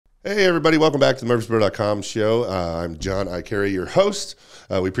Hey, everybody. Welcome back to the Murfreesboro.com show. I'm John Icari, your host.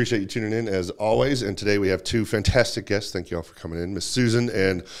 We appreciate you tuning in, as always. And today we have two fantastic guests. Thank you all for coming in. Miss Susan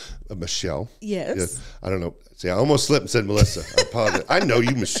and Michelle. Yes. I don't know. See, I almost slipped and said Melissa. I apologize. I know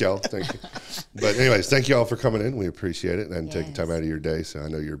you, Michelle. Thank you. But anyways, thank you all for coming in. We appreciate it and taking time out of your day. So I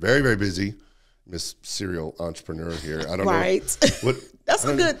know you're very, very busy. Miss Serial Entrepreneur here. I don't know. What, That's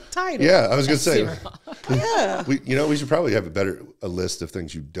a good title. Yeah, I was going to say. Yeah. We should probably have a list of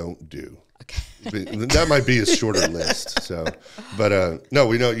things you don't do. Okay. That might be a shorter list. So, but no,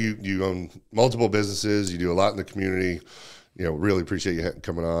 we know you own multiple businesses. You do a lot in the community. You know, really appreciate you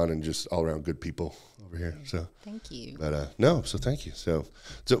coming on and just all around good people over here. So thank you. But no, so thank you. So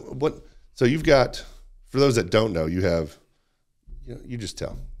what? So you've got, for those that don't know, you have. You just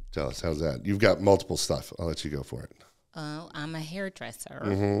tell us, how's that? You've got multiple stuff. I'll let you go for it. Oh, I'm a hairdresser.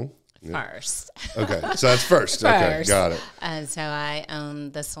 Mm-hmm. First. Okay, so that's first. Okay, got it. So I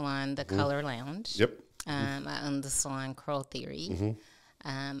own the salon, The Color Lounge. Yep. I own the salon Curl Theory.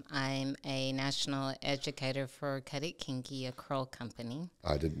 I'm a national educator for Cut It Kinky, a curl company.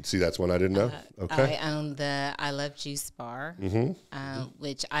 I didn't see, that's one I didn't know. Okay. I own the I Love Juice Bar,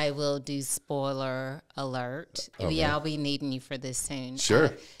 which I will do spoiler alert. Yeah, I'll be needing you for this soon.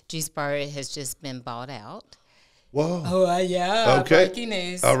 Sure. Juice Bar has just been bought out. Whoa. Oh, yeah. Okay. Breaking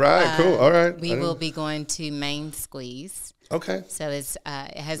news. All right, cool. All right. We will be going to Main Squeeze. Okay. So it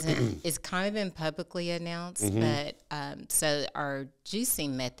hasn't it's kind of been publicly announced, but so our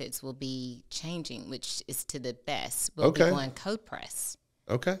juicing methods will be changing, which is to the best. We'll be going cold press.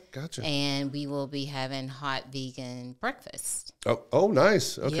 Okay, gotcha. And we will be having hot vegan breakfast. Oh,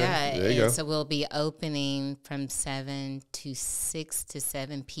 nice. Okay. Yeah, there you go. So we'll be opening from 7 to 6 to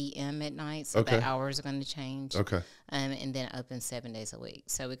 7 p.m. at night. So the hours are going to change. Okay. And then open 7 days a week.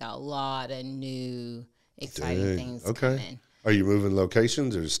 So we got a lot of new exciting things coming. Are you moving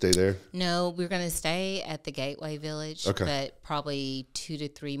locations or stay there? No, we're going to stay at the Gateway Village, but probably 2 to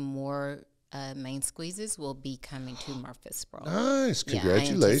 3 more main squeezes will be coming to Murfreesboro. Nice.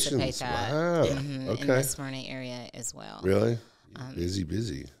 Congratulations. Yeah, wow. In the Smyrna area as well. Really?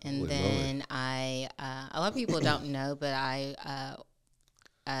 Busy. And holy then moly. A lot of people don't know, but I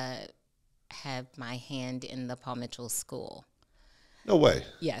have my hand in the Paul Mitchell School. No way.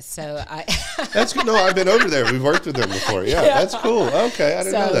 Yeah, so That's good. No, I've been over there. We've worked with them before. Yeah, that's cool. Okay, I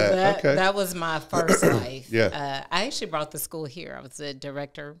didn't know that. Okay. That was my first life. Yeah. I actually brought the school here. I was a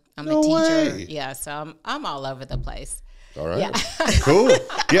director. I'm no a teacher. Way. Yeah, so I'm all over the place. All right. Yeah. Cool.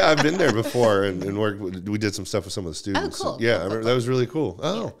 Yeah, I've been there before and worked. We did some stuff with some of the students. Oh, cool. Yeah, I remember that was really cool.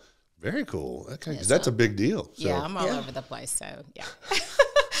 Oh, very cool. Okay, because that's a big deal. So. Yeah, I'm all over the place. So yeah.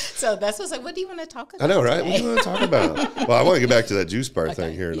 So that's what's like. What do you want to talk about? I know, right? Today? What do you want to talk about? Well, I want to get back to that juice bar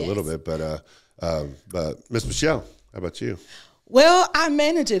thing here in a little bit, but Miss Michelle, how about you? Well, I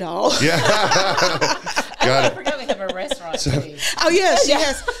manage it all. Yeah. Got it. I forgot we have a restaurant too. Oh yes,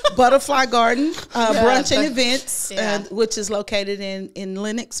 yes. Butterfly Garden Brunch and Events, which is located in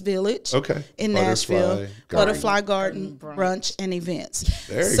Lenox Village. Okay. In Nashville. Butterfly Garden Brunch and Events.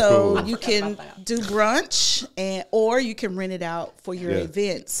 Very so cool. you can do brunch or you can rent it out for your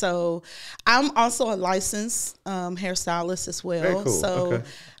event. So I'm also a licensed hairstylist as well. Very cool. So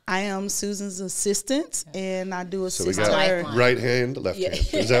I am Susan's assistant, and I do assist so we got her. Right hand, left hand.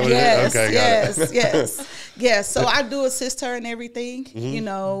 Is that what yes, it is? Okay, got it. Yes. So I do assist her in everything. You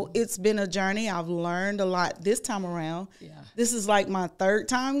know, it's been a journey. I've learned a lot this time around. Yeah. This is like my 3rd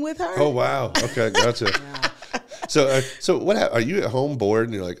time with her. Oh, wow. Okay, gotcha. So what happened? Are you at home bored,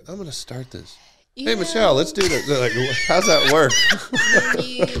 and you're like, I'm going to start this? Hey, Michelle, let's do this. Like, how's that work? When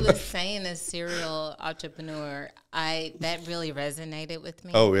you was saying a serial entrepreneur, that really resonated with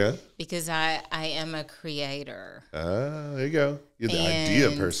me. Oh, yeah? Because I am a creator. Ah, there you go. You're the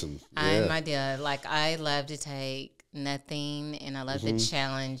idea person. I'm idea. Like, I love to take nothing, and I love the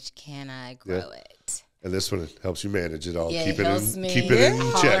challenge. Can I grow it? And this one helps you manage it all. Yeah, keep it it in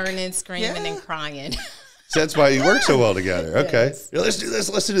hollering check. And screaming and crying. So that's why you work so well together. Okay. Yeah, let's do this.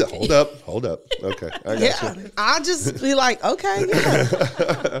 Let's do that. Hold up. Okay. I got you. I'll just be like, okay,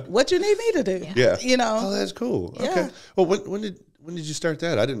 what you need me to do? Yeah. You know. Oh, that's cool. Yeah. Okay. Well, when did you start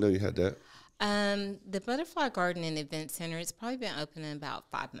that? I didn't know you had that. The Butterfly Garden and Event Center, it's probably been open in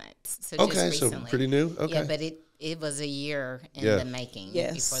about 5 months. So okay, just recently. So pretty new. Okay. Yeah, but it was a year in the making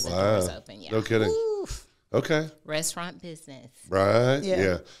before the doors opened. Yeah. No kidding. Oof. Okay. Restaurant business. Right.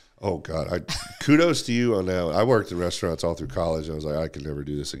 Yeah. Oh God! Kudos to you on that. I worked in restaurants all through college. I was like, I could never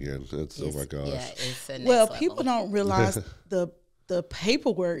do this again. Oh my gosh! Yeah, it's the next level. People don't realize the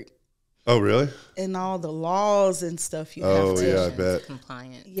paperwork. Oh really? And all the laws and stuff you have to. Yeah, I bet.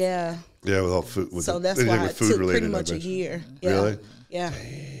 Compliance. Yeah. Yeah, with all food. So that's why it took pretty much a year. Really? Yeah.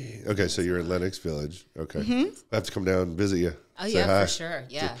 Dang. Really? Okay, so you're in Lenox Village. Okay. I have to come down and visit you. Oh, Say yeah, hi. for sure.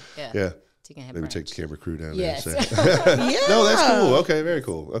 Yeah. Yeah. Maybe Maybe take the camera crew down yes. there. Yeah. No, that's cool. Okay, very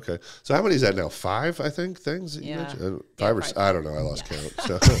cool. Okay. So how many is that now? 5, I think, things that you mentioned? 5 or 6? I don't know. I lost count.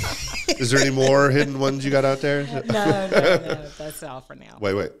 So is there any more hidden ones you got out there? No. That's all for now.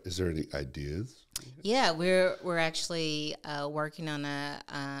 Wait. Is there any ideas? Yeah, we're actually working on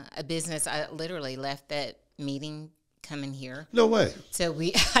a business. I literally left that meeting coming here. No way. So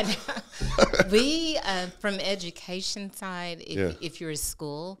we from education side, if you're a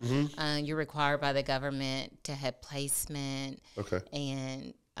school, you're required by the government to have placement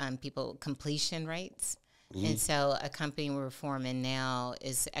and people completion rates. And so a company we're forming now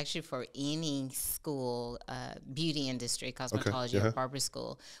is actually for any school, beauty industry, cosmetology, or barber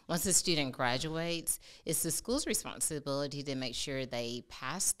school. Once a student graduates, it's the school's responsibility to make sure they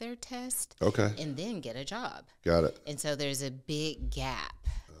pass their test and then get a job. Got it. And so there's a big gap.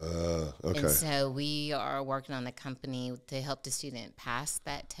 Okay. And so we are working on a company to help the student pass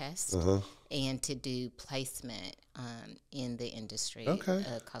that test and to do placement in the industry of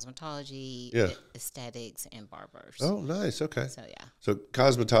cosmetology, aesthetics, and barbers. Oh, nice. Okay. So, yeah. So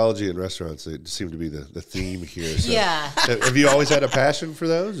cosmetology and restaurants, they seem to be the theme here. So yeah. Have you always had a passion for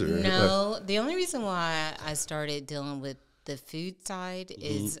those? Or? No. The only reason why I started dealing with the food side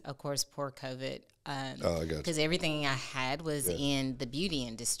is, of course, poor COVID. I got you. Because everything I had was in the beauty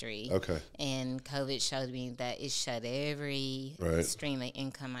industry. Okay. And COVID showed me that it shut every stream of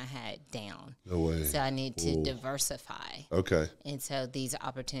income I had down. No way. So I need to diversify. Okay. And so these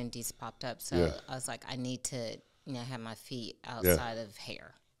opportunities popped up. So I was like, I need to, have my feet outside of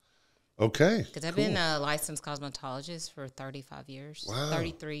hair. Okay. Because I've been a licensed cosmetologist for 35 years. Wow.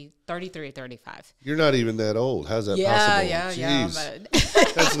 33 or 35. You're not even that old. How's that possible? Yeah.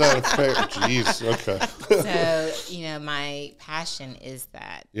 That's not fair. Jeez. Okay. So, my passion is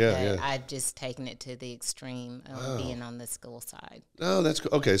that. Yeah. I've just taken it to the extreme of being on the school side. Oh, that's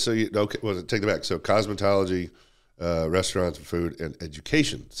cool. Okay. So, take it back. So, cosmetology, restaurants, food, and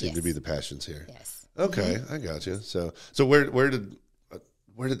education seem to be the passions here. Yes. Okay. I got you. So where did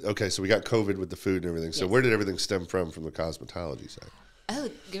so we got COVID with the food and everything. So where did everything stem from the cosmetology side? Oh,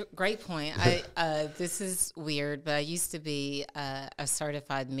 great point. This is weird, but I used to be a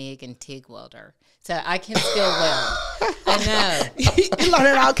certified MIG and TIG welder. So I can still weld. I know. You're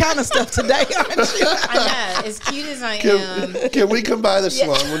learning all kind of stuff today, aren't you? I know. As cute as I am. Can we come by the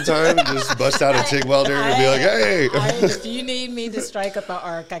salon one time and just bust out a TIG welder and be like, hey. If you need me to strike up an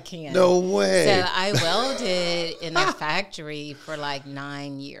arc, I can. No way. So I welded in a factory for like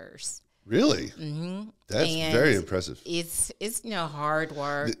 9 years. Really? Mm-hmm. That's very impressive. It's hard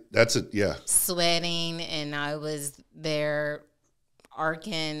work. That's it. Yeah. Sweating, and I was there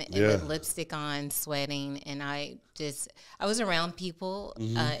arcing and with lipstick on, sweating, and I was around people,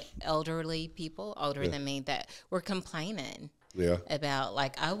 elderly people, older than me, that were complaining. Yeah. About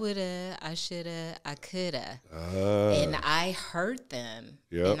like, I woulda, I shoulda, I coulda. And I heard them.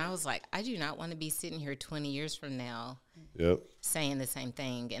 Yep. And I was like, I do not want to be sitting here 20 years from now saying the same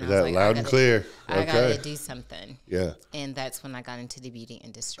thing. And I was like, loud and clear. I gotta do something. Yeah. And that's when I got into the beauty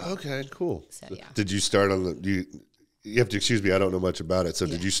industry. Okay, cool. So yeah. Did you start on you have to excuse me, I don't know much about it. So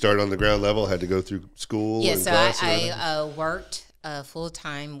did you start on the ground level, had to go through school? Yeah, so I worked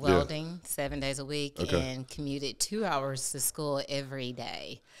full-time welding 7 days a week and commuted 2 hours to school every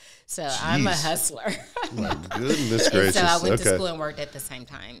day. So I'm a hustler. My goodness gracious. So I went to school and worked at the same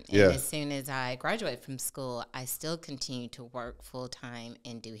time. And as soon as I graduated from school, I still continued to work full-time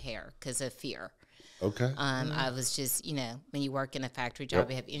and do hair because of fear. Okay. I was just, when you work in a factory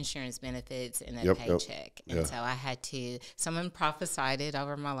job, you have insurance benefits and a paycheck. And so I had to, someone prophesied it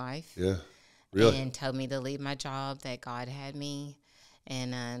over my life. Yeah. Really? And told me to leave my job, that God had me.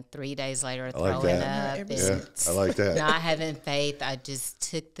 And 3 days later, throwing up. Yeah, I like that. Not having faith, I just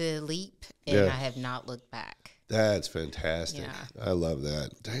took the leap, and I have not looked back. That's fantastic. Yeah. I love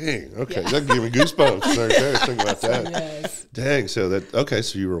that. Dang. Okay. That gave me goosebumps right there. Think about that. Yes. Dang. So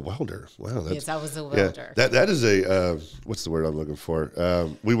you were a welder. Wow. Yes, I was a welder. Yeah, that is a, what's the word I'm looking for?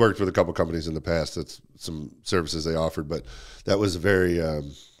 We worked with a couple companies in the past. That's some services they offered, but that was a very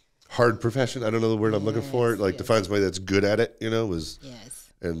hard profession. I don't know the word I'm looking for. Like to find somebody that's good at it,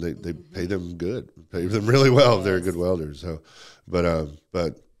 and they pay them good, pay them really well if they're a good welder. So,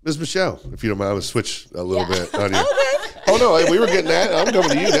 but Ms. Michelle, if you don't mind, I would switch a little bit on you. Oh no, we were getting that. I'm coming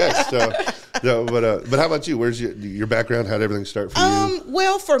to you next. No, but how about you? Where's your background? How did everything start for you?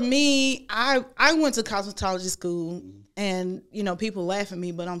 Well, for me, I went to cosmetology school, and people laugh at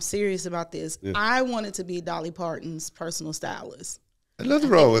me, but I'm serious about this. Yeah. I wanted to be Dolly Parton's personal stylist. Nothing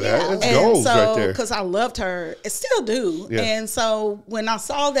wrong with that. It's goals right there. Because I loved her, I still do. Yeah. And so when I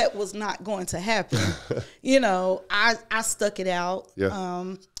saw that was not going to happen, I stuck it out.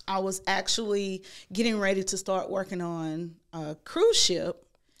 Yeah. I was actually getting ready to start working on a cruise ship.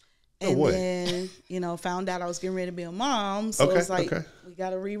 And then, found out I was getting ready to be a mom. So it's like, we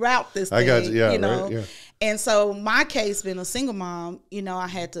got to reroute this thing. I got you. Yeah, right, yeah. And so my case, being a single mom,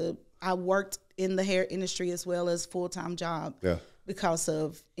 I worked in the hair industry as well as full-time job. Yeah. Because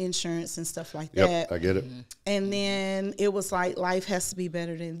of insurance and stuff like that. I get it. And then it was like, life has to be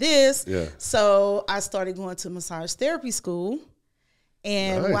better than this. Yeah. So I started going to massage therapy school.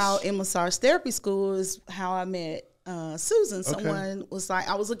 And while in massage therapy school is how I met Susan. Someone was like,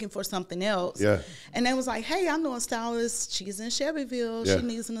 I was looking for something else. Yeah. And they was like, hey, I know a stylist. She's in Shelbyville. Yeah. She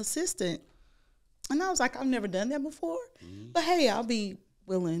needs an assistant. And I was like, I've never done that before. But hey, I'll be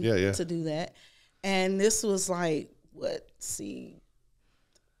willing to do that. And this was like,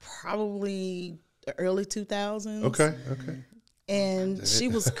 probably the early 2000s. Okay. And she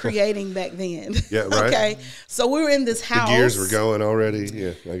was creating back then. Yeah, right. Okay. So we were in this house. The gears were going already.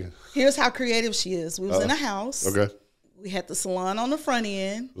 Yeah. Here's how creative she is. We was in a house. Okay. We had the salon on the front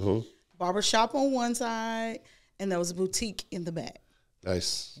end, barbershop on one side, and there was a boutique in the back.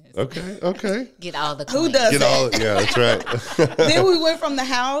 Nice. Okay. Get all the coins. Who does that? Yeah, that's right. Then we went from the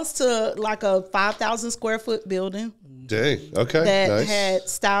house to like a 5,000 square foot building. Dang. Okay. That had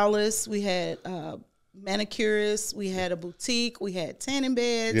stylists. We had manicurists. We had a boutique. We had tanning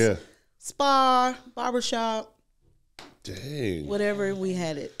beds. Spa, barbershop. Dang. Whatever we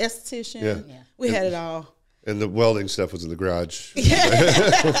had it. Esthetician. Yeah. We had it all. And the welding stuff was in the garage. Yeah.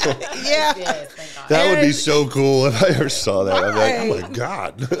 That would be so cool if I ever saw that. I'm like, oh my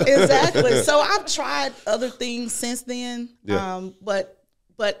God. Exactly. So I've tried other things since then. Yeah.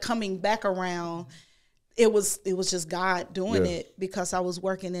 But coming back around, it was just God doing it, because I was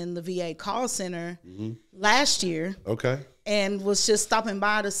working in the VA call center last year. Okay. And was just stopping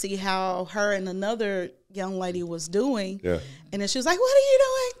by to see how her and another young lady was doing. Yeah. And then she was like, what are you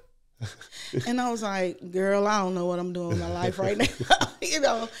doing? And I was like, girl, I don't know what I'm doing with my life right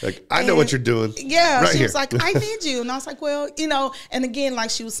now. Like, I know what you're doing. Yeah. Right, she was like, I need you. And I was like, well, and again, like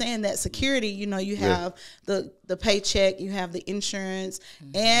she was saying, that security, you have the paycheck, you have the insurance,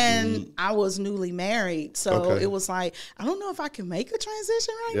 and I was newly married. So it was like, I don't know if I can make a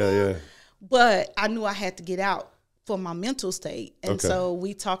transition right now. Yeah. But I knew I had to get out for my mental state. And so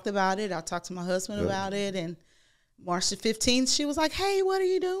we talked about it. I talked to my husband about it, and March the 15th, she was like, hey, what are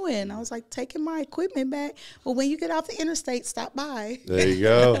you doing? I was like, taking my equipment back. Well, when you get off the interstate, stop by. There you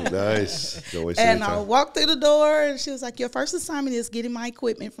go. Nice. And I walked through the door, and she was like, your first assignment is getting my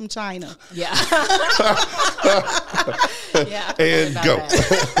equipment from China. Yeah. And go.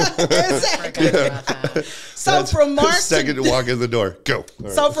 Exactly. So from March second to walk in the door, go.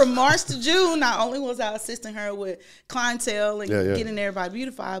 So from March to June, not only was I assisting her with clientele and getting everybody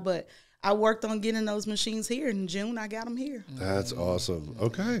beautified, but I worked on getting those machines here. In June, I got them here. That's awesome.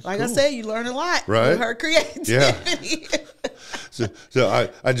 Okay. Like cool. I said, you learn a lot with her creativity. Yeah. So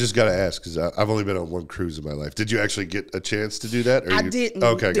I just got to ask, because I've only been on one cruise in my life. Did you actually get a chance to do that? I didn't.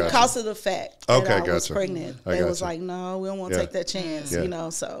 Okay, because of the fact that I was pregnant. They was like, no, we don't want to take that chance,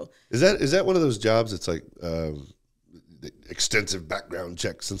 so. Is that one of those jobs that's like extensive background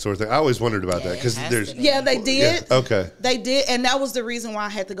checks and sort of thing? I always wondered about that, because there's they did. Yeah. Okay, they did, and that was the reason why I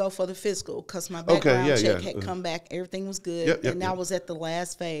had to go for the physical, because my background check had come back, everything was good, and I was at the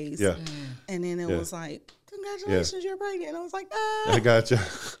last phase. And then it was like, congratulations, you're pregnant. And I was like, I gotcha.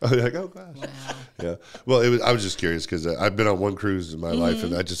 I was like, oh gosh. Wow. Yeah. Well, I was just curious, because I've been on one cruise in my life,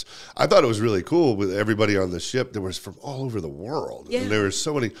 and I thought it was really cool with everybody on the ship. There was from all over the world, and there were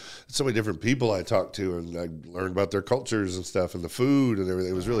so many different people I talked to, and I learned about their cultures and stuff, and the food and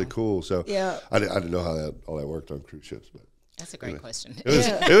everything. It was really cool. So I didn't know how all that worked on cruise ships, but. That's a great question.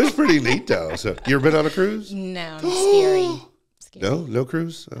 It was pretty neat though. So you ever been on a cruise? No, I'm scary. No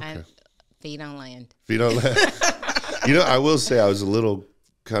cruise. Okay. Feet on land. I will say I was a little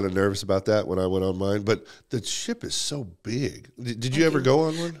kind of nervous about that when I went on mine, but the ship is so big. Did you ever go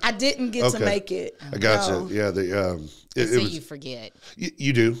on one? I didn't get to make it. I gotcha. Yeah, you forget.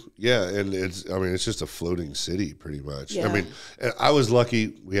 You do, yeah, and it's just a floating city pretty much. Yeah. I mean, and I was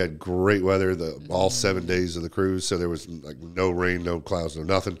lucky. We had great weather all 7 days of the cruise, so there was like no rain, no clouds, no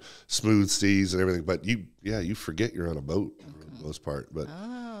nothing, smooth seas and everything. But you forget you're on a boat for the most part. But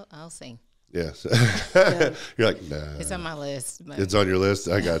I'll sing. Yes. You're like, nah. It's on my list. But. It's on your list?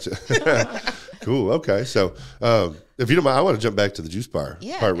 I got you. Cool. Okay. So if you don't mind, I want to jump back to the juice bar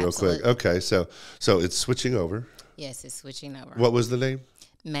part real quick. Okay. So it's switching over. Yes, it's switching over. What was the name?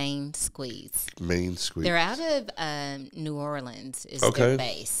 Main Squeeze. Main Squeeze. They're out of New Orleans is their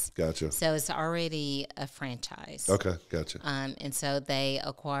base. Gotcha. So it's already a franchise. Okay, gotcha. And so they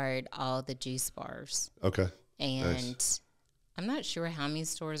acquired all the juice bars. Okay. And I'm not sure how many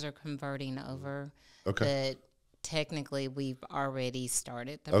stores are converting over. Okay. But technically, we've already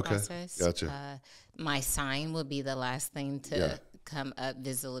started the process. Gotcha. My sign will be the last thing to come up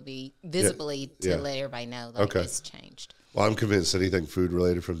visibly to let everybody know that it's changed. Well, I'm convinced anything food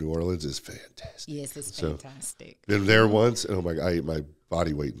related from New Orleans is fantastic. Yes, it's fantastic. Been there once, and oh my God, I ate my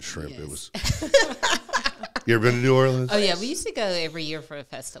body weight in shrimp. It was. You ever been to New Orleans? Oh yeah, we used to go every year for a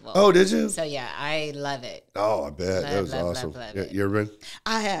festival. Oh, did you? So yeah, I love it. Oh, I bet that was awesome. Love yeah, you ever been?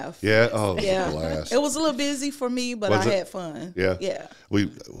 I have. Yeah. Oh, yeah. Blast. It was a little busy for me, but I had fun. Yeah. Yeah.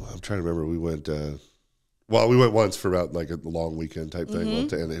 I'm trying to remember. We went. We went once for about like a long weekend type thing,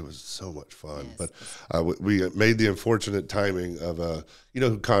 and it was so much fun. Yes. But we made the unfortunate timing of you know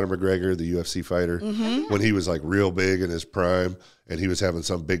who Conor McGregor, the UFC fighter, when he was like real big in his prime, and he was having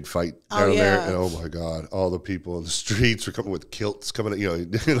some big fight down there, and oh my God, all the people in the streets were coming with kilts, coming, you know,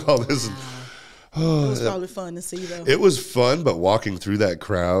 and all this. Wow. It was probably fun to see, though. It was fun, but walking through that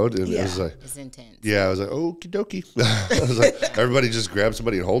crowd, and it was like, it's intense. Yeah, I was like, okie dokie. I was like, everybody just grab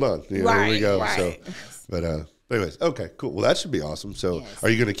somebody and hold on. You know, here we go. Right. So, but anyways, okay, cool. Well, that should be awesome. So, are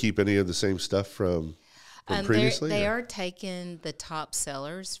you going to keep any of the same stuff from previously? They are taking the top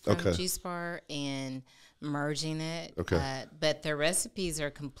sellers from Juice Bar and merging it. Okay. But their recipes are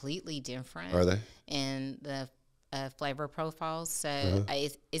completely different. Are they? And the flavor profiles. So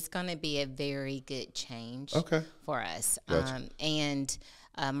it's going to be a very good change for us. Gotcha. And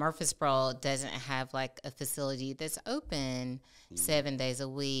Murfreesboro doesn't have like a facility that's open 7 days a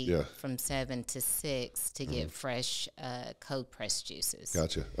week from 7 to 6 to get fresh cold pressed juices.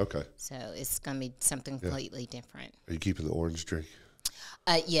 Gotcha. Okay. So it's going to be something completely different. Are you keeping the orange drink?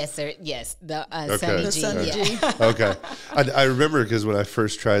 Yes, sir. Yes, the Sunny G. Okay, I remember because when I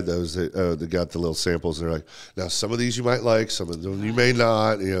first tried those, they got the little samples, and they're like, now some of these you might like, some of them you may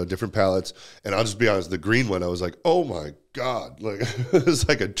not, you know, different palettes. And I'll just be honest, the green one, I was like, oh my God, like it's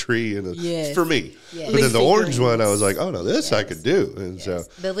like a tree, and for me. Yes. But then the orange one, I was like, oh no, this I could do. And so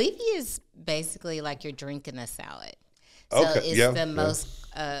the leafy is basically like you're drinking a salad. So it's the most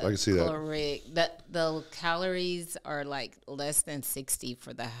I can see caloric. The calories are like less than 60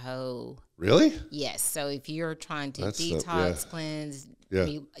 for the whole. Really? Yes. So if you're trying to detox, cleanse,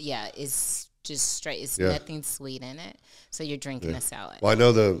 it's just straight. It's nothing sweet in it. So you're drinking a salad. Well, I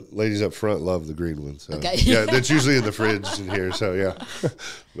know the ladies up front love the green one. So. Yeah, that's usually in the fridge in here. So yeah,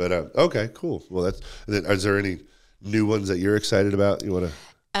 but okay, cool. Well, is there any new ones that you're excited about? You want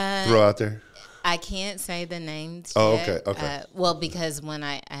to throw out there? I can't say the names yet. Okay, okay. Well, because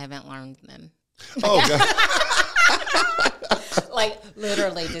I haven't learned them. Oh, God. Like,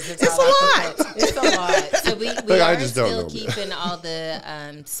 literally, this is it's a lot. It's a lot. So we are still keeping all the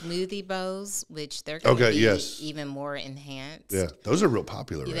smoothie bowls, which they're going to be even more enhanced. Yeah, those are real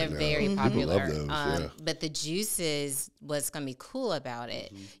popular right now. They're very popular. People love those, but the juices, what's going to be cool about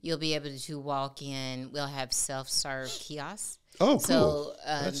it, you'll be able to walk in. We'll have self-serve kiosks. Oh, cool.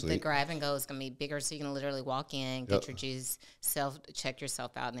 So the grab and go is going to be bigger, so you can literally walk in, get your juice, check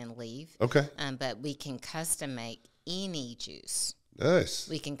yourself out, and then leave. Okay. But we can custom make any juice. Nice.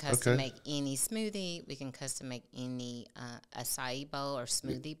 We can custom make any smoothie. We can custom make any acai bowl or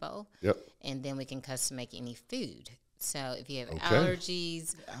smoothie bowl. Yep. And then we can custom make any food. So if you have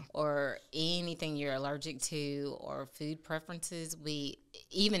allergies or anything you're allergic to or food preferences,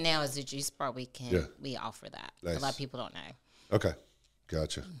 even now as a juice bar, we offer that. Nice. A lot of people don't know. Okay,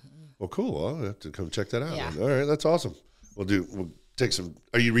 gotcha. Well, cool. I'll have to come check that out. Yeah. All right, that's awesome. We'll take some.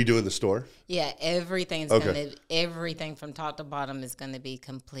 Are you redoing the store? Yeah, everything from top to bottom is going to be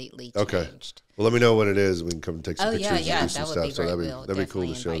completely changed. Okay. Well, let me know what it is. We can come and take some pictures. Yeah, and do some that stuff. would be great. So that'd be cool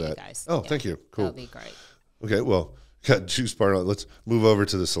to show that. Guys. Oh, thank you. Cool. That would be great. Okay, well, got juice bar on. Let's move over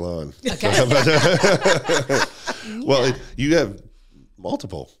to the salon. Okay. Well, you have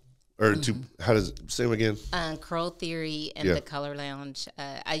multiple. Or how does it say them again? Curl Theory and the Color Lounge.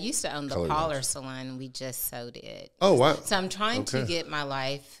 I used to own the Parlor Salon. We just sold it. Oh, wow. So I'm trying to get my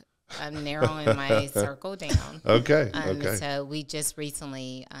life, narrowing my circle down. Okay. So we just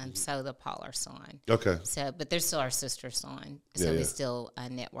recently sold the Parlor Salon. Okay. So, but they're still our sister salon. So we still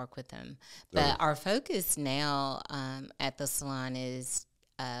network with them. But our focus now at the salon is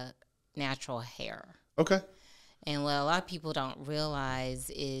natural hair. Okay. And what a lot of people don't realize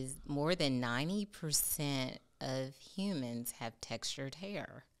is more than 90% of humans have textured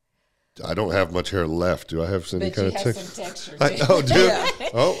hair. I don't have much hair left. Do I have any kind of texture? Some texture. Oh, do you?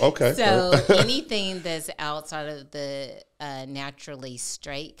 Oh, okay. So anything that's outside of the naturally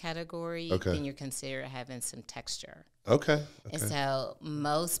straight category, then you're considered having some texture. Okay. And so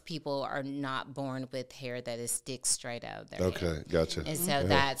most people are not born with hair that is stick straight out of their hair. Okay, gotcha. And so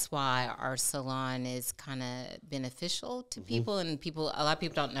that's why our salon is kind of beneficial to people, and a lot of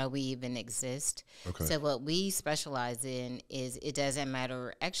people don't know we even exist. Okay. So what we specialize in is it doesn't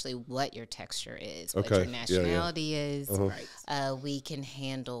matter actually what your texture is, what your nationality is. We can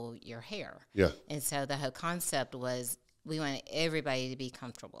handle your hair. Yeah. And so the whole concept was we want everybody to be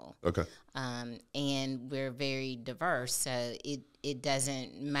comfortable. Okay. And we're very diverse, so it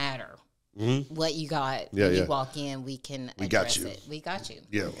doesn't matter what you got. When you walk in, we can address it. We got you.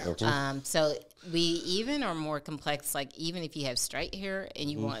 Yeah. So we even are more complex. Like even if you have straight hair and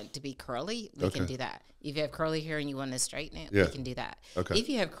you want it to be curly, we can do that. If you have curly hair and you want to straighten it, we can do that. Okay. If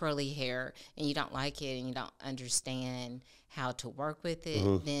you have curly hair and you don't like it and you don't understand how to work with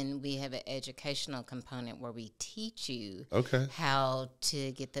it, then we have an educational component where we teach you how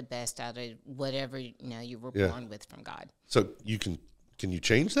to get the best out of whatever you were born with from God. So can you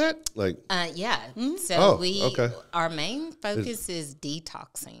change that? Like So our main focus is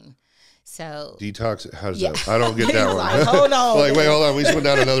detoxing. So detox, how does that? I don't get that one. Like, hold on. Like, wait, hold on. We just went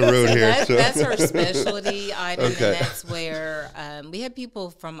down another road here. That's our specialty item, and that's where we have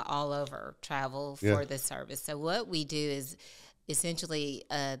people from all over travel for the service. So what we do is essentially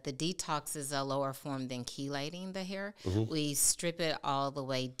the detox is a lower form than chelating the hair. We strip it all the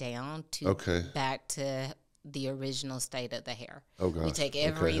way down to back to the original state of the hair. Oh gosh. We take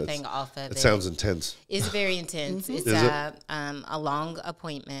everything off of it. It sounds intense. It's very intense. It's a long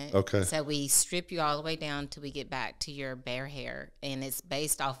appointment. Okay. So we strip you all the way down till we get back to your bare hair, and it's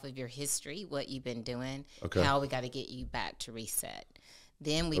based off of your history, what you've been doing, how we got to get you back to reset.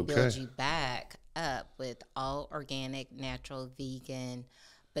 Then we build you back up with all organic, natural, vegan,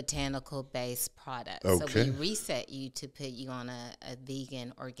 botanical-based products. So we reset you to put you on a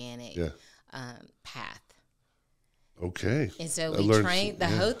vegan, organic path. Okay. And so we train the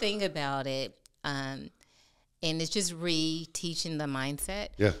whole thing about it, and it's just re-teaching the mindset.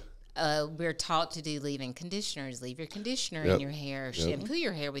 Yeah. We're taught to do leave-in conditioners. Leave your conditioner in your hair. Shampoo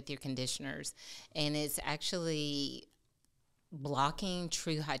your hair with your conditioners. And it's actually blocking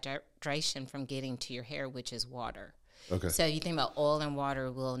true hydration from getting to your hair, which is water. Okay. So you think about oil and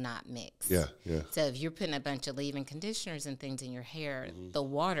water will not mix. Yeah, yeah. So if you're putting a bunch of leave-in conditioners and things in your hair, the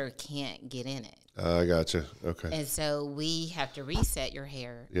water can't get in it. I gotcha. Okay. And so we have to reset your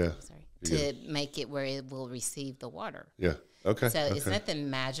hair. Yeah. To make it where it will receive the water. Yeah. Okay. So it's nothing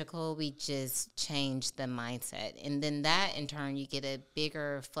magical. We just change the mindset. And then that, in turn, you get a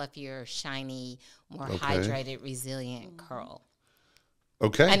bigger, fluffier, shiny, more hydrated, resilient curl.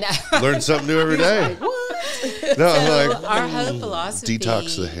 Okay. Learn something new every day. Our whole philosophy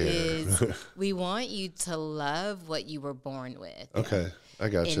detox the hair. is we want you to love what you were born with. Okay. I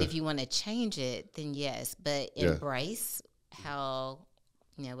got you. And if you want to change it, then yes. But embrace how,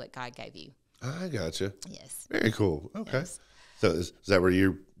 what God gave you. I got you. Yes. Very cool. Okay. Yes. So is that where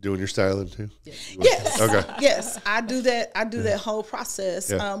you're doing your styling too? Yes. Okay. Yes, I do that. I do that whole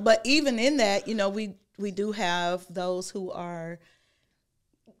process. Yeah. But even in that, we do have those who are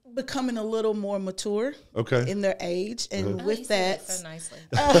becoming a little more mature in their age, and with that, so nicely.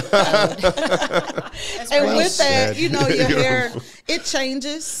 And with that, your hair, it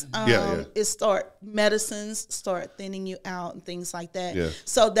changes. Medicines start thinning you out and things like that. Yeah.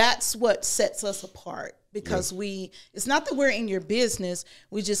 So that's what sets us apart, because it's not that we're in your business.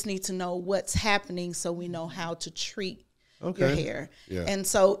 We just need to know what's happening so we know how to treat your hair. Yeah. And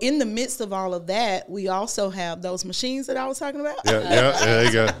so in the midst of all of that, we also have those machines that I was talking about. Yeah, there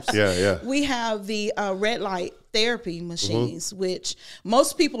you go. Yeah. We have the red light therapy machines, which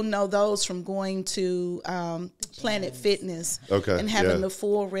most people know those from going to Planet Fitness and having the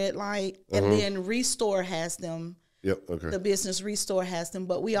full red light. And then Restore has them. Yep. Okay. The business Restore has them,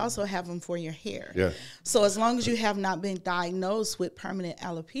 but we also have them for your hair. Yeah. So as long as you have not been diagnosed with permanent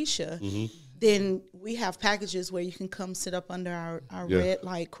alopecia, then we have packages where you can come sit up under our red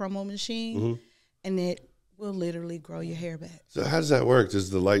light chromo machine, and it will literally grow your hair back. So how does that work?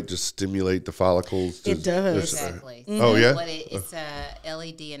 Does the light just stimulate the follicles? It does. Exactly. Oh, yeah? It's a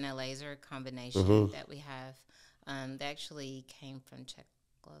LED and a laser combination that we have. They actually came from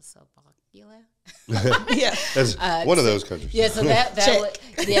Czechoslovakia. That's one of those countries. Yeah, so that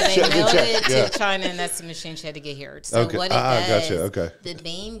they mailed it to China, and that's the machine she had to get here. So what it does, gotcha. The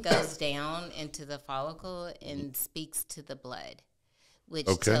beam goes down into the follicle and speaks to the blood, which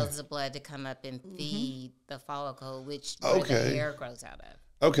tells the blood to come up and feed the follicle, which where the hair grows out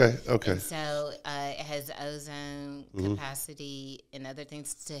of. Okay. And so it has ozone capacity and other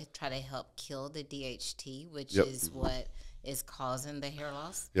things to try to help kill the DHT, which is what is causing the hair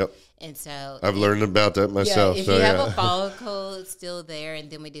loss. Yep. And so I've learned about that myself. If you have a follicle, it's still there, and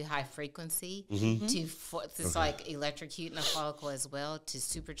then we do high frequency it's like electrocuting a follicle as well to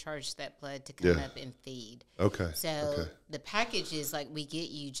supercharge that blood to come up and feed. Okay. So the package is like we get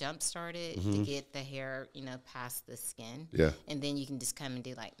you jump started to get the hair, past the skin. Yeah. And then you can just come and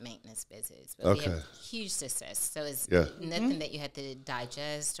do like maintenance visits. But we have huge success. So it's nothing that you have to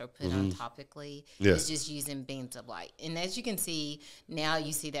digest or put on topically. Yeah. It's just using beams of light. And as you can see, now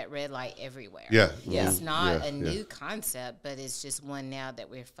you see that red light everywhere. Yeah. It's not a new concept, but it's just one now that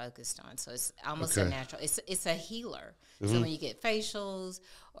we're focused on. So it's almost a natural. It's a healer. So when you get facials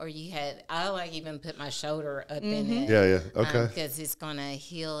or I like even put my shoulder up in it. Yeah, yeah. Okay. Because it's going to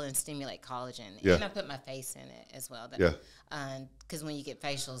heal and stimulate collagen. Yeah. And I put my face in it as well. Because when you get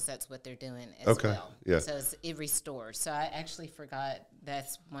facials, that's what they're doing as well. Yeah. So it restores. So I actually forgot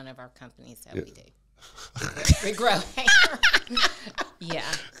that's one of our companies that we do. We grow hair. Yeah.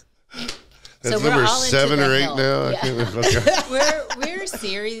 That's so number 7 or 8 now. Yeah. I can't remember. We're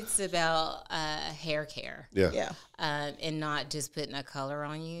serious about hair care. Yeah. Yeah. And not just putting a color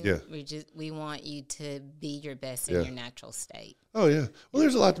on you. Yeah. We want you to be your best in your natural state. Oh yeah. Well,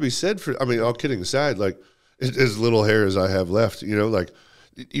 there's a lot to be said for. I mean, all kidding aside, like as little hair as I have left, like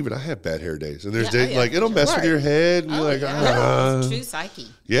even I have bad hair days, and there's days like it'll mess with your head, and you're like, it's true psyche.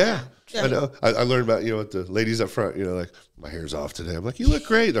 Yeah. I know. I learned about, with the ladies up front, like, my hair's off today. I'm like, you look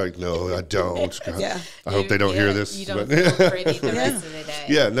great. They're like, no, I don't. God, I hope they don't hear this. You don't feel pretty the rest of the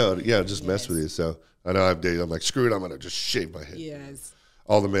day. Just mess with you. So I know I have days I'm like, screw it, I'm going to just shave my head. Yes.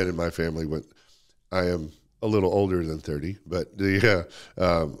 All the men in my family I am a little older than 30, but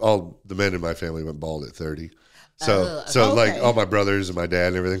all the men in my family went bald at 30. So like all my brothers and my dad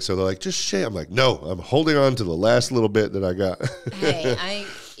and everything. So they're like, just shave. I'm like, no, I'm holding on to the last little bit that I got. Hey,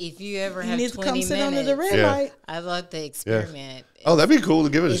 if you ever have 20 minutes, under the red light. I'd love to experiment. Oh, that'd be cool to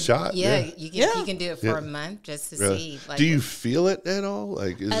give it a shot. Yeah, you can do it for a month just to see. Like, do you feel it at all?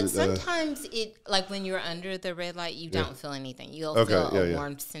 Like, sometimes it like when you're under the red light, you don't feel anything. You'll feel a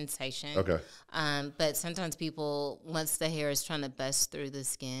warm sensation. Okay. But sometimes people, once the hair is trying to bust through the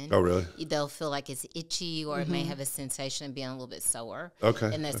skin, oh really? They'll feel like it's itchy, or it may have a sensation of being a little bit sore.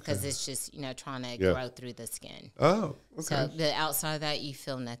 Okay. And that's because it's just trying to grow through the skin. Oh. Okay. So the outside of that, you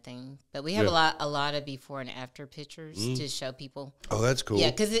feel nothing. But we have a lot of before and after pictures to show people. Oh, that's cool.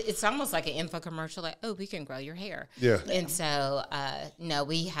 Yeah, because it's almost like an info commercial, like, oh, we can grow your hair. Yeah. And so, no,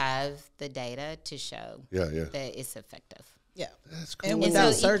 we have the data to show that it's effective. Yeah. That's cool. And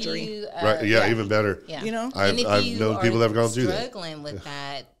without surgery. Right. Yeah, even better. Yeah. I've known people that have gone through that. Struggling with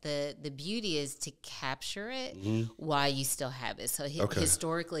that, the beauty is to capture it while you still have it. So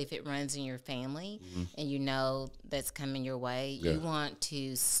historically, if it runs in your family and that's coming your way, you want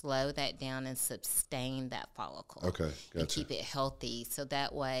to slow that down and sustain that follicle. Okay, gotcha. And keep it healthy, so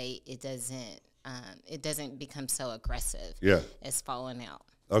that way it doesn't become so aggressive. Yeah. As falling out.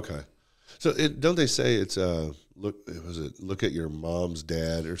 Okay. So don't they say it's look at your mom's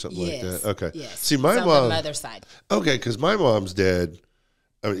dad or something like that? Okay. Yes. See, my mom, on the mother's side. Okay, because my mom's dad,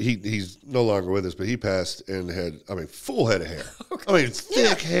 I mean, he's no longer with us, but he passed and had, full head of hair. Okay.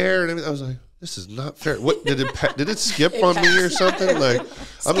 Thick hair and everything. I was like, this is not fair. What did it skip on me or something? Like,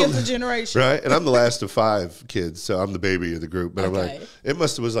 skip a generation, right? And I'm the last of 5 kids, so I'm the baby of the group. But I'm like, it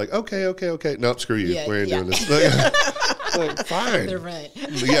must have was like, okay. Nope, screw you. We ain't doing this. Like, fine. They're right.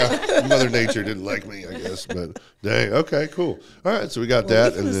 Yeah, Mother Nature didn't like me, I guess. But dang, okay, cool. All right, so we got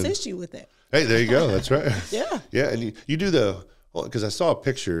that. We can assist you with that. Hey, there you go. That's right. Yeah. Yeah, and you do because I saw a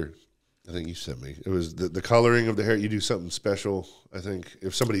picture. I think you sent me. It was the coloring of the hair. You do something special, I think,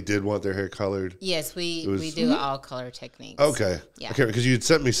 if somebody did want their hair colored. Yes, we do all color techniques. Okay. Yeah. Okay, because you had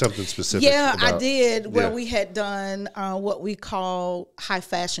sent me something specific. Yeah, I did, where we had done what we call high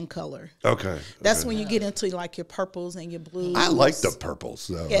fashion color. Okay. That's when you get into like your purples and your blues. I like the purples,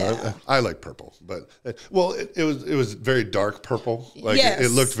 though. Yeah. I like purple, but it was very dark purple. Like it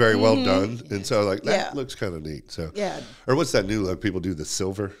looked very well done, and so like that looks kind of neat. So or what's that new look? People do the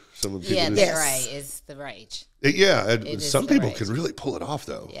silver. Some people that's right. It's the rage. Some people can really pull it off,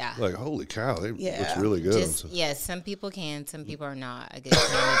 though. Yeah. Like, holy cow, it looks really good. Some people can. Some people are not a good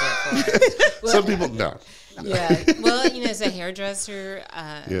candidate for it. Some people, no. Yeah. Well, as a hairdresser,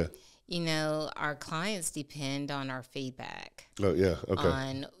 our clients depend on our feedback. Oh, yeah. Okay.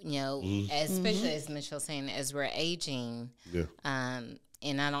 On, especially as Michelle's saying, as we're aging. Yeah.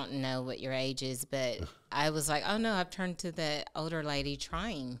 And I don't know what your age is, but I was like, oh, no, I've turned to the older lady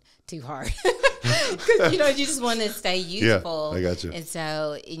trying too hard. Because, you just want to stay youthful. Yeah, I got you. And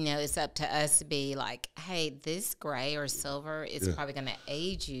so, it's up to us to be like, hey, this gray or silver is probably going to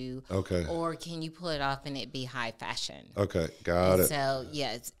age you. Okay. Or can you pull it off and it be high fashion? Okay, got it. So,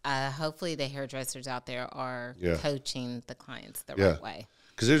 yes, hopefully the hairdressers out there are coaching the clients the right way.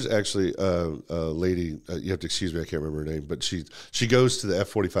 Because there's actually a lady, you have to excuse me, I can't remember her name, but she goes to the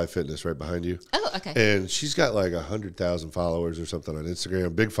F45 Fitness right behind you. Oh, okay. And she's got like 100,000 followers or something on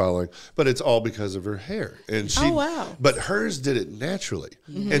Instagram, big following, but it's all because of her hair. And oh, wow. But hers did it naturally,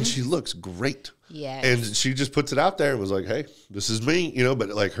 and she looks great. Yes. And she just puts it out there and was like, hey, this is me, but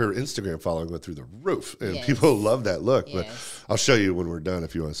like her Instagram following went through the roof, and people love that look. But I'll show you when we're done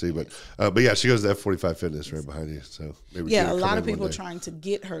if you want to see. But yeah, she goes to F45 Fitness right behind you. So maybe a lot of people trying to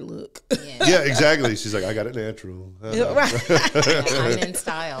get her look. Yeah, exactly. She's like, I got it natural. I'm in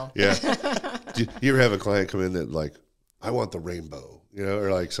style. Yeah. Do you ever have a client come in that like, I want the rainbow,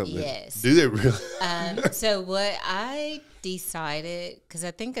 or like something? Yes. Do they really? So what I decided, because I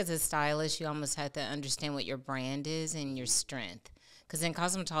think as a stylist, you almost have to understand what your brand is and your strength. Because in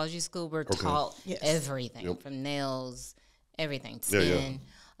cosmetology school, we're taught everything from nails, everything, skin.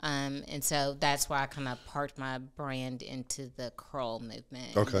 And so that's why I kind of parked my brand into the curl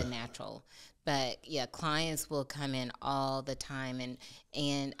movement, the natural. But yeah, clients will come in all the time,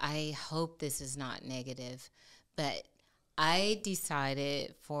 and I hope this is not negative, but I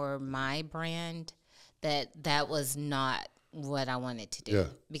decided for my brand that was not what I wanted to do. Yeah.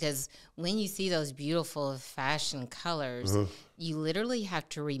 Because when you see those beautiful fashion colors, you literally have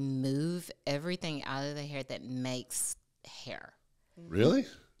to remove everything out of the hair that makes hair. Really?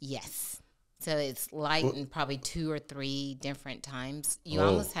 Yes. So it's lightened probably 2 or 3 different times. You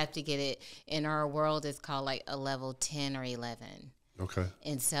almost have to get it, in our world, it's called like a level 10 or 11. Okay.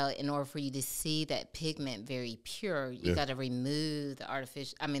 And so in order for you to see that pigment very pure, you got to remove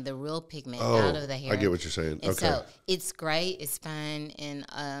the real pigment out of the hair. I get what you're saying. And so it's great. It's fun. And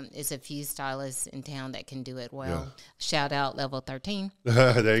it's a few stylists in town that can do it well. Yeah. Shout out Level 13.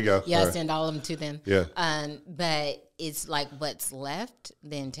 There you go. Yeah, send all of them to them. Yeah. But it's like what's left,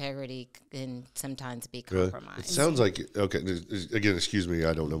 the integrity can sometimes be compromised. It sounds like, again, excuse me,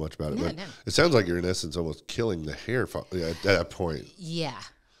 I don't know much about it, but it sounds like you're in essence almost killing the hair at that point. Yeah.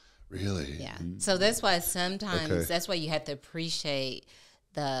 Really? Yeah. So that's why sometimes, that's why you have to appreciate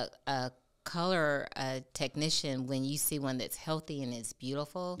the color technician when you see one that's healthy and it's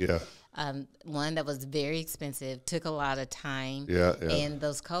beautiful. Yeah. One that was very expensive, took a lot of time. Yeah. And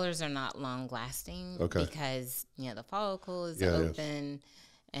those colors are not long lasting because, the follicle is open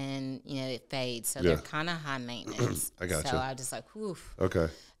and, it fades. So they're kind of high maintenance. I got you. So I just like, whew. Okay.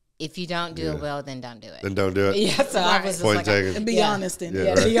 If you don't do it well, then don't do it. Then don't do it. Yeah, so I was just Point like, taken. And be honest in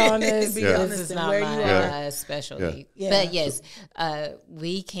it. Be honest. Be honest This is in not where you are. my specialty. Yeah. But yes,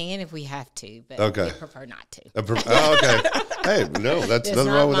 we can if we have to, but we prefer not to. Okay. Hey, no, that's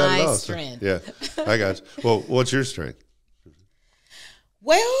nothing wrong with that at all. Strength. Yeah, I got you. Well, what's your strength?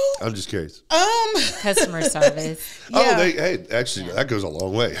 Well, I'm just curious. Customer service. Yeah. Actually, that goes a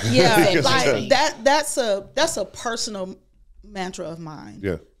long way. Yeah, like that's a personal mantra of mine.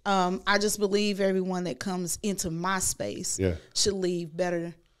 Yeah. I just believe everyone that comes into my space should leave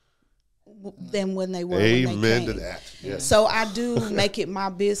better than when they were when they came. Amen to that. Yeah. So I do make it my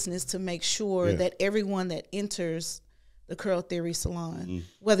business to make sure that everyone that enters the Curl Theory Salon,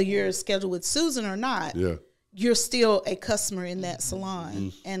 whether you're scheduled with Susan or not, you're still a customer in that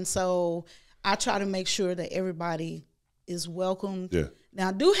salon. And so I try to make sure that everybody is welcomed. Yeah. Now,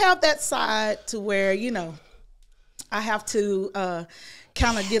 I do have that side to where, I have to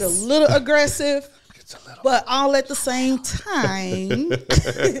kind of get a little aggressive, but all at the same time,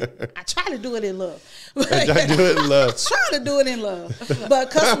 I try to do it in love. I do it in love. Try to do it in love.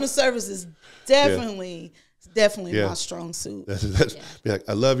 But customer service is definitely my strong suit. Be like,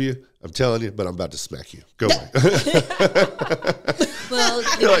 I love you. I'm telling you, but I'm about to smack you. Go away. Well,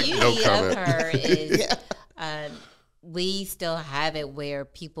 the beauty of her is we still have it where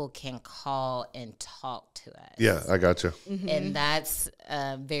people can call and talk to us. Yeah, I got you. And that's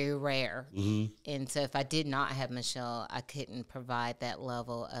very rare. And so if I did not have Michelle, I couldn't provide that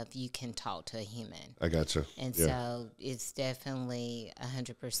level of you can talk to a human. I got you. And so it's definitely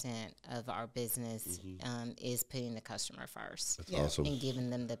 100% of our business is putting the customer first. That's awesome. And giving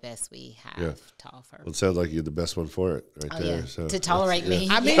them the best we have to offer. Well, it sounds like you're the best one for it right there. Yeah. So to tolerate me.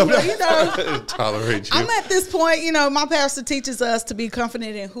 I mean, tolerate you. I'm at this point, my pastor teaches us to be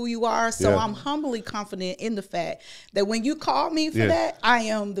confident in who you are. So I'm humbly confident in the fact that when you call me for that, I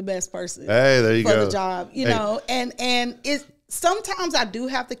am the best person there you for go. the job, know, and it's sometimes I do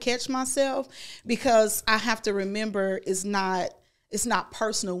have to catch myself because I have to remember it's not it's not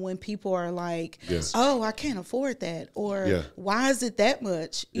personal when people are like, oh, I can't afford that, or why is it that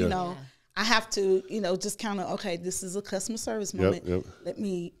much? You know, I have to, just kind of, okay, this is a customer service moment. Let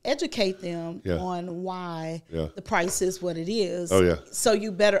me educate them on why the price is what it is. So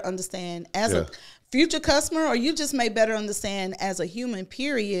you better understand as a future customer, or you just may better understand as a human,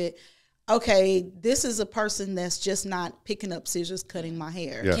 period. Okay, this is a person that's just not picking up scissors, cutting my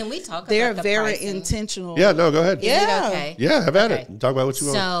hair. Can we talk They're about very pricing? intentional. Yeah, no, go ahead. Yeah. Okay? Yeah, have at it. Talk about what you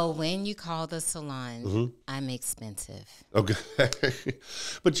want. So when you call the salon, I'm expensive. Okay.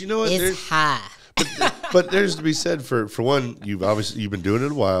 But you know what? It's high. But there's to be said for one, you've been doing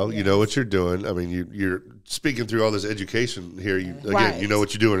it a while. You know what you're doing. I mean, you're speaking through all this education here. You know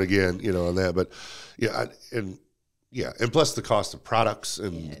what you're doing again, on that. But and plus the cost of products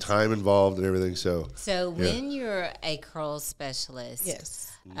and the time involved and everything. So when you're a curl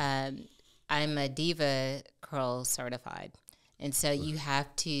specialist, I'm a Diva Curl certified, and so you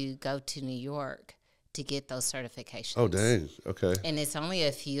have to go to New York to get those certifications. Oh, dang. Okay. And it's only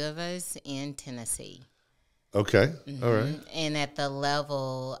a few of us in Tennessee. Okay. All right. And at the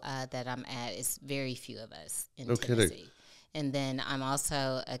level that I'm at, it's very few of us in Tennessee. And then I'm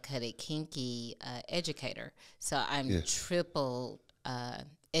also a Cut It Kinky educator. So I'm triple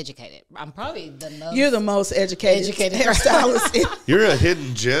educated. I'm probably the most. You're the most educated hairstylist. You're a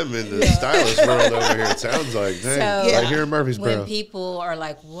hidden gem in the stylist world over here. It sounds like, dang, right here in Murfreesboro. When people are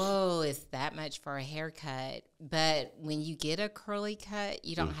like, "Whoa, it's that much for a haircut," but when you get a curly cut,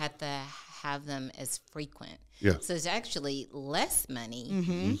 you don't have to have them as frequent. Yeah. So it's actually less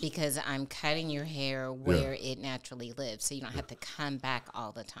money because I'm cutting your hair where it naturally lives. So you don't have to come back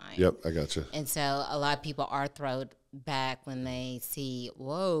all the time. Yep, I gotcha. And so a lot of people are thrown back when they see,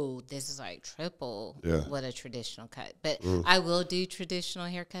 whoa, this is like triple what a traditional cut. But I will do traditional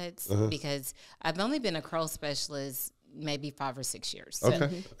haircuts because I've only been a curl specialist maybe 5 or 6 years. So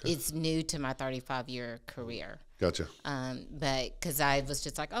it's new to my 35-year career. Gotcha. But because I was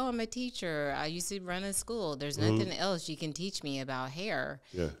just like, oh, I'm a teacher. I used to run a school. There's nothing else you can teach me about hair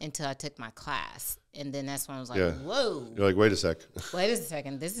until I took my class. And then that's when I was like, whoa. You're like, wait a sec. Wait a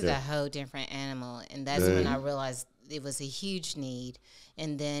second. This is a whole different animal. And that's when I realized it was a huge need.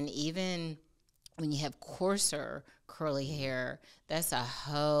 And then even when you have coarser curly hair, that's a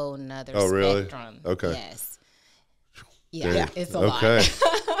whole nother spectrum. Really? Okay. Yes. Yeah, it's a lot.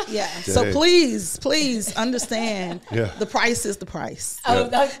 Yeah. So please understand the price is the price. Oh,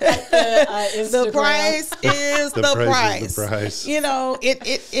 that's the price is the price. Is the price.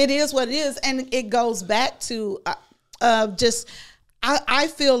 It is what it is. And it goes back to I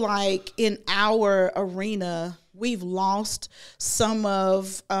feel like in our arena, we've lost some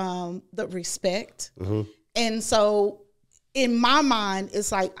of the respect. And so in my mind,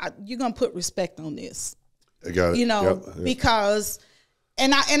 it's like, you're going to put respect on this. I got it. Because,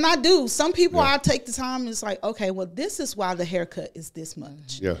 and I do. Some people, I take the time and it's like, okay, well, this is why the haircut is this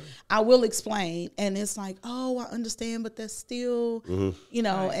much. Yeah. I will explain. And it's like, oh, I understand, but that's still,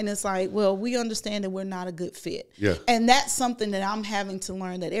 and it's like, well, we understand that we're not a good fit. Yeah. And that's something that I'm having to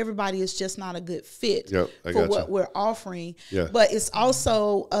learn, that everybody is just not a good fit for what we're offering. Yeah. But it's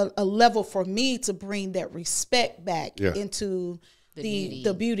also a level for me to bring that respect back into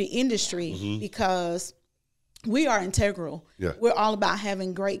the beauty industry because we are integral. Yeah. We're all about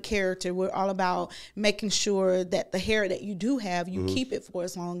having great character. We're all about making sure that the hair that you do have, you keep it for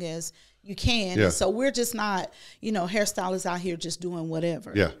as long as you can. Yeah. And so we're just not, hairstylists out here just doing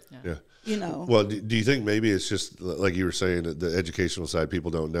whatever. Yeah. Well, do you think maybe it's just like you were saying, the educational side, people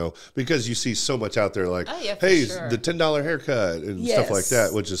don't know because you see so much out there like, hey, the $10 haircut and stuff like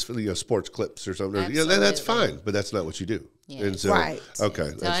that, which is sports clips or something. Absolutely. That's fine, but that's not what you do. Yeah. And so,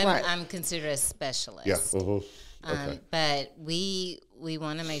 okay. So I'm considered a specialist. Yeah. But we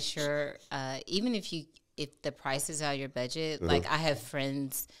want to make sure, even if the price is out of your budget, like I have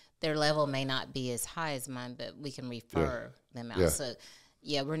friends, their level may not be as high as mine, but we can refer them out. Yeah. So,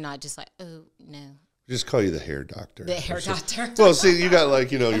 we're not just like, oh, no. Just call you the hair doctor. The hair doctor. Well, see, you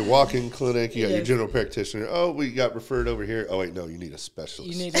got your walk-in clinic, you got your general practitioner. Oh, we got referred over here. Oh, wait, no, you need a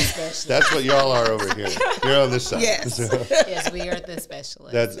specialist. You need a specialist. That's what y'all are over here. You're on this side. Yes. Yes, we are the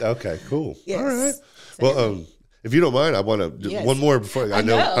specialists. That's okay, cool. Yes. All right. Well, if you don't mind, I want to do one more before I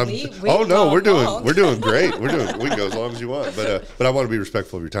know. We're doing great. We can go as long as you want, but I want to be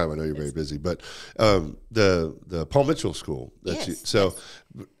respectful of your time. I know you're very busy, but the Paul Mitchell School.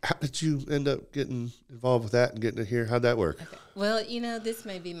 How did you end up getting involved with that and getting to here? How'd that work? Okay. Well, this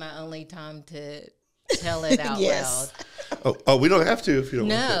may be my only time to tell it out Yes. loud. Oh, we don't have to if you don't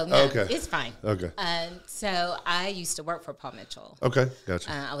want to. No, okay. it's fine. Okay. So I used to work for Paul Mitchell. Okay,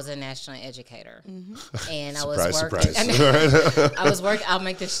 gotcha. I was a national educator, and I Surprise, was working. surprise. I was working. I'll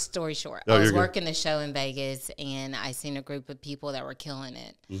make this story short. Oh, I was you're good. working the show in Vegas, and I seen a group of people that were killing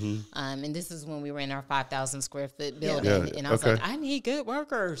it. And this is when we were in our 5,000 square foot building, Yeah, and I was okay. like, I need good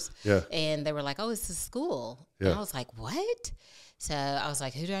workers. Yeah. And they were like, oh, it's a school. Yeah. And I was like, what? So I was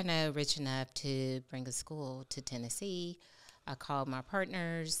like, who do I know rich enough to bring a school to Tennessee? I called my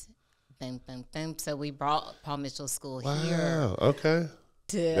partners. Boom, boom, boom. So we brought Paul Mitchell School here Wow. Okay.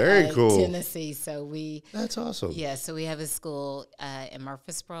 to Very cool. Tennessee. So That's awesome. yeah, so we have a school in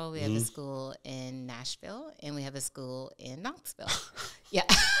Murfreesboro, we have a school in Nashville, and we have a school in Knoxville. Yeah.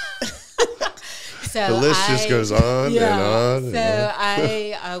 So The list just goes on and on. So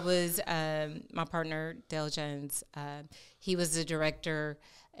I was my partner Dale Jones. He was the director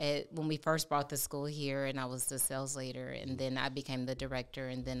when we first brought the school here, and I was the sales leader, and then I became the director,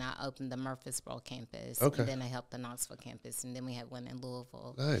 and then I opened the Murfreesboro campus, Okay. and then I helped the Knoxville campus, and then we had one in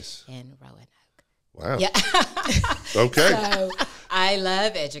Louisville, Nice. and Roanoke. Wow. Yeah. Okay. So I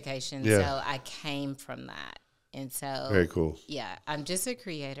love education, Yeah. so I came from that, and so Very cool. yeah, I'm just a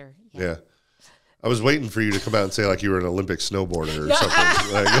creator. Yeah. I was waiting for you to come out and say like you were an Olympic snowboarder or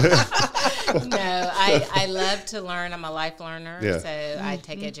something. Like, No, I love to learn. I'm a life learner, Yeah. so I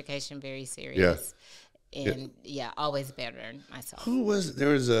take education very serious. And always better myself. who was there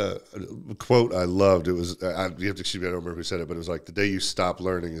was a quote I loved. It was you have to excuse me, I don't remember who said it, but it was like the day you stop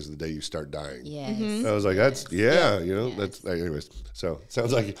learning is the day you start dying. Yes. I was like, that's that's anyways. So it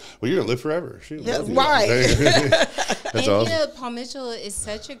sounds like you're gonna live forever. Shoot, love you. Right. That's and awesome. Paul Mitchell is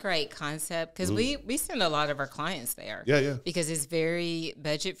such a great concept because we send a lot of our clients there. Yeah. Because it's very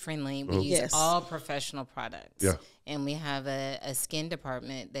budget friendly. We use Yes. all professional products. Yeah. And we have a skin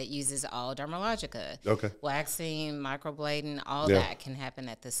department that uses all Dermalogica. Okay. Waxing, microblading, all Yeah. that can happen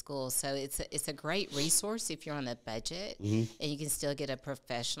at the school. So it's a great resource if you're on a budget, and you can still get a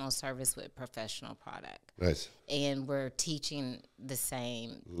professional service with professional product. Nice. And we're teaching the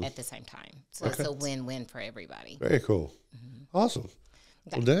same at the same time. So it's a win-win for everybody. Very cool. Awesome.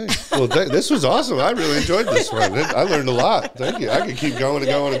 Well, dang. This was awesome. I really enjoyed this one. I learned a lot. Thank you. I could keep going and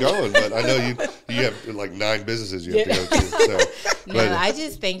going and going, but I know you have like 9 businesses you have to go to. So, I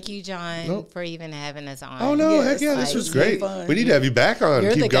just thank you, John, for even having us on. Oh no! Yes, Heck yeah, this like, was great. fun. We need to have you back on.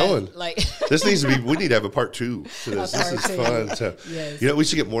 You're the Keep guy, going. this Needs to be. We need to have a part 2 to this. This is part 2. fun. So, Yes. we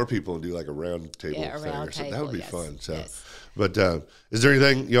should get more people and do like a round table Yeah, a thing round or something. That table, would be yes. fun. So, Yes. but is there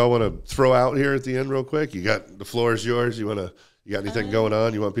anything y'all want to throw out here at the end, real quick? You got the floor is yours. You got anything going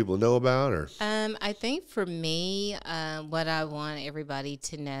on you want people to know about, or? I think for me, what I want everybody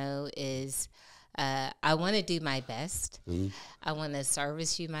to know is I want to do my best. I want to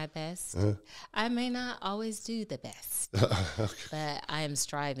service you my best. I may not always do the best, but I am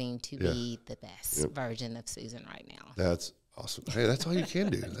striving to be the best version of Susan right now. That's awesome. Hey, that's all you can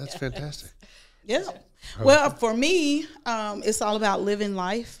do. That's fantastic. Yeah. Well, for me, it's all about living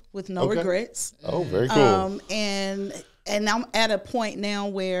life with no regrets. Oh, very cool. And I'm at a point now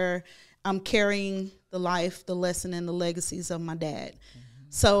where I'm carrying the life, the lesson, and the legacies of my dad.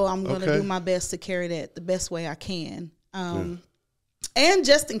 So I'm going to do my best to carry that the best way I can. And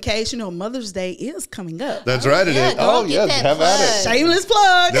just in case, Mother's Day is coming up. That's right. It is. Oh, yes. Have at it. Shameless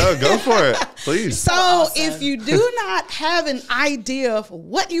plug. No, go for it. Please. So if you do not have an idea of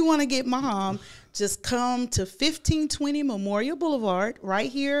what you want to get Mom, just come to 1520 Memorial Boulevard right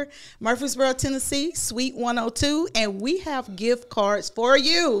here, Murfreesboro, Tennessee, Suite 102, and we have gift cards for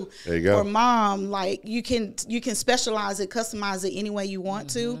you. There you go. For Mom. Like you can specialize it, customize it any way you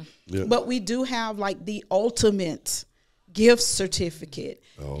want to. Yeah. But we do have like the ultimate gift certificate,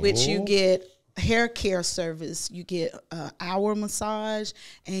 which you get hair care service, you get an hour massage,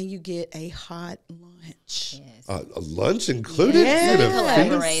 and you get a hot lunch. Yes. A lunch included? Yes. We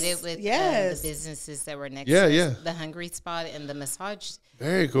collaborated with Yes. the businesses that were next to us, the Hungry Spot and the massage.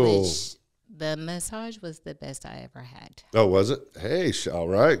 Very cool. Which the massage was the best I ever had. Oh, was it? Hey, all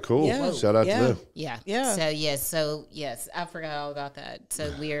right, cool. Yeah. Shout out to them. Yeah. Yeah. So yes, I forgot all about that.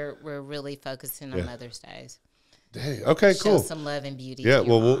 So we're really focusing on Mother's Days. Hey, okay, cool. Show some love and beauty. Yeah, to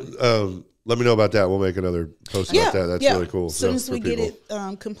your well, mom. Let me know about that. We'll make another post about that. That's really cool. As soon as we get it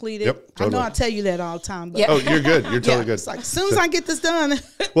completed. Yep, totally. I know I tell you that all the time. But Oh, you're good. You're totally good. It's like, as soon as I get this done.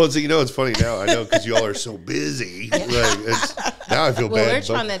 Well, so, it's funny now. I know because y'all are so busy. Like, now I feel Well, bad. we're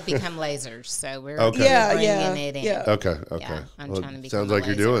trying to become lasers, so we're Okay. bringing it in. Yeah. Okay. Yeah, I'm trying to become sounds a like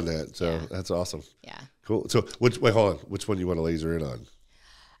you're laser. doing that. So that's awesome. Yeah. Cool. So wait, hold on. Which one you want to laser in on?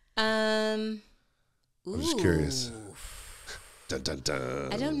 I'm just curious. Dun, dun,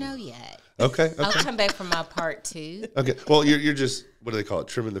 dun. I don't know yet. Okay. I'll come back for my part 2. Okay. Well, you're just, what do they call it?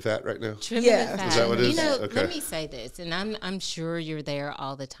 Trimming the fat right now? Trimming the fat. Is that what it is? Let me say this, and I'm sure you're there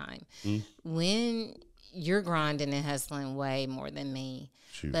all the time. When you're grinding and hustling way more than me,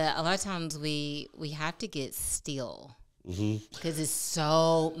 but a lot of times we have to get still. Because it's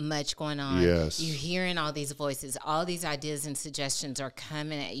so much going on. Yes. You're hearing all these voices, all these ideas and suggestions are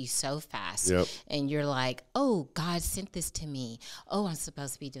coming at you so fast. Yep. And you're like, oh, God sent this to me. Oh, I'm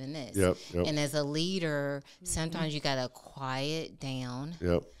supposed to be doing this. Yep. And as a leader, sometimes you got to quiet down.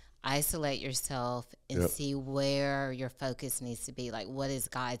 Isolate yourself and see where your focus needs to be. Like, what is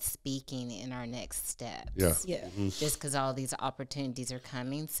God speaking in our next steps? Just because all these opportunities are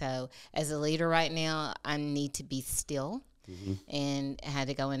coming. So as a leader right now, I need to be still and I had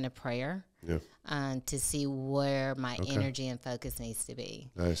to go into prayer to see where my energy and focus needs to be.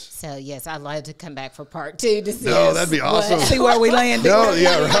 Nice. So, yes, I'd love to come back for part 2 to see that'd be awesome. See where we land.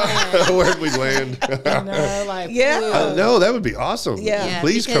 Right. Where'd we land? No, that would be awesome.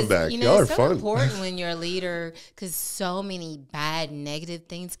 Please come back. Y'all are it's so fun. important when you're a leader because so many bad, negative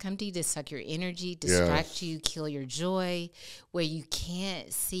things come to you to suck your energy, distract you, kill your joy, where you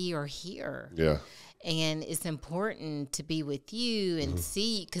can't see or hear. And it's important to be with you and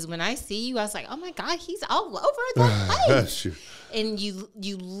see, because when I see you, I was like, oh my God, he's all over the place. And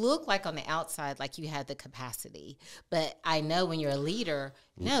you look like on the outside like you have the capacity. But I know when you're a leader,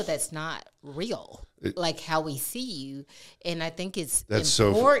 no, that's not real, like how we see you. And I think it's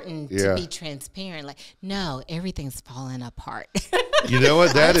important to be transparent. Like, no, everything's falling apart. You know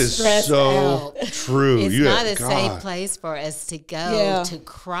what? That is so true. It's not a safe place for us to go to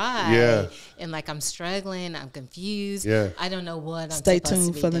cry. And like, I'm struggling. I'm confused. I don't know what I'm Stay supposed to be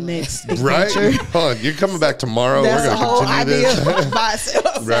tuned for the doing. next Right? Hold on. You're coming back tomorrow. That's We're going to continue this. by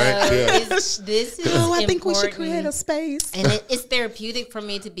itself. Right? This is I think we should create a space. And it's therapeutic for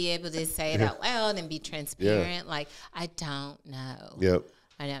me to be able to say it out loud and be transparent. Like, I don't know.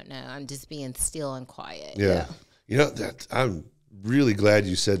 I don't know. I'm just being still and quiet. You know, I'm really glad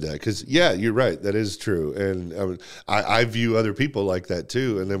you said that because, you're right. That is true. And I view other people like that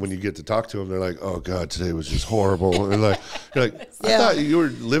too. And then when you get to talk to them, they're like, oh, God, today was just horrible. And you're like, I thought you were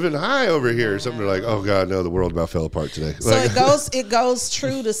living high over here or something. They're like, oh, God, no, the world about fell apart today. So it goes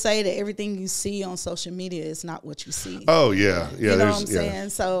true to say that everything you see on social media is not what you see. Oh, yeah. You know what I'm saying?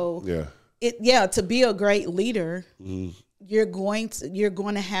 So, to be a great leader, you're going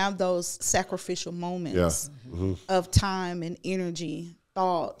to have those sacrificial moments of time and energy,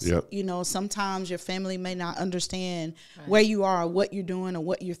 thoughts. You know, sometimes your family may not understand where you are, or what you're doing, or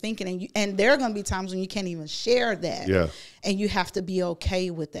what you're thinking, and there are going to be times when you can't even share that. And you have to be okay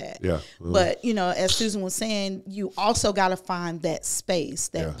with that. But you know, as Susan was saying, you also got to find that space,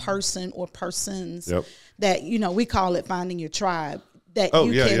 that person or persons that, you know, we call it finding your tribe. That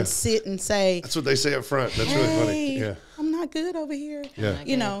you can sit and say. That's what they say up front. That's really funny. I'm not good over here.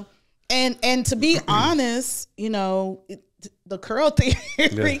 You know, and to be honest, you know, the curl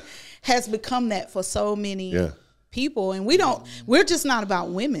theory has become that for so many people, and we're just not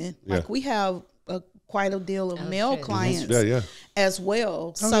about women. Like, we have quite a deal of male clients as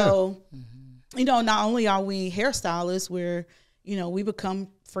well. You know, not only are we hairstylists, we become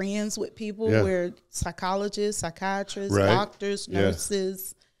friends with people. We're psychologists, psychiatrists, doctors,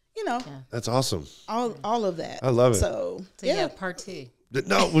 nurses, you know. That's awesome. All of that. I love it. So part 2.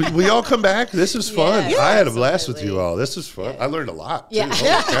 No, we all come back. This is fun. I had a blast with you all. This is fun. I learned a lot. Too.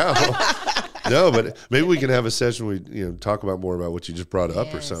 No, but maybe we can have a session where we talk about more about what you just brought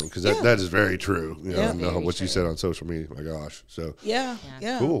up or something, because that is very true. You know, what you said on social media. My gosh. So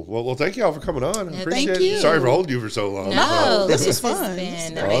cool. Well, thank you all for coming on. I appreciate thank it. you. Sorry for holding you for so long. No, this was fun. It's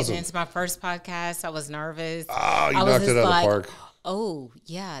been amazing. Awesome. It's my first podcast. I was nervous. Oh, you knocked it out of the park. Oh,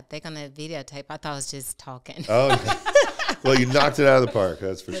 yeah, they're going to videotape. I thought I was just talking. Oh, well, you knocked it out of the park,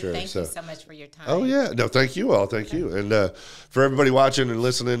 that's for sure. Thank you so much for your time. Oh, yeah. No, thank you all. Thank you. And for everybody watching and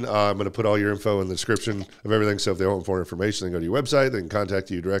listening, I'm going to put all your info in the description of everything. So if they want more information, they go to your website. They can contact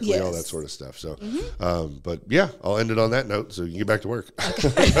you directly, all that sort of stuff. So, but yeah, I'll end it on that note so you can get back to work.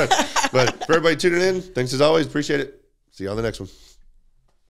 Okay. but for everybody tuning in, thanks as always. Appreciate it. See you on the next one.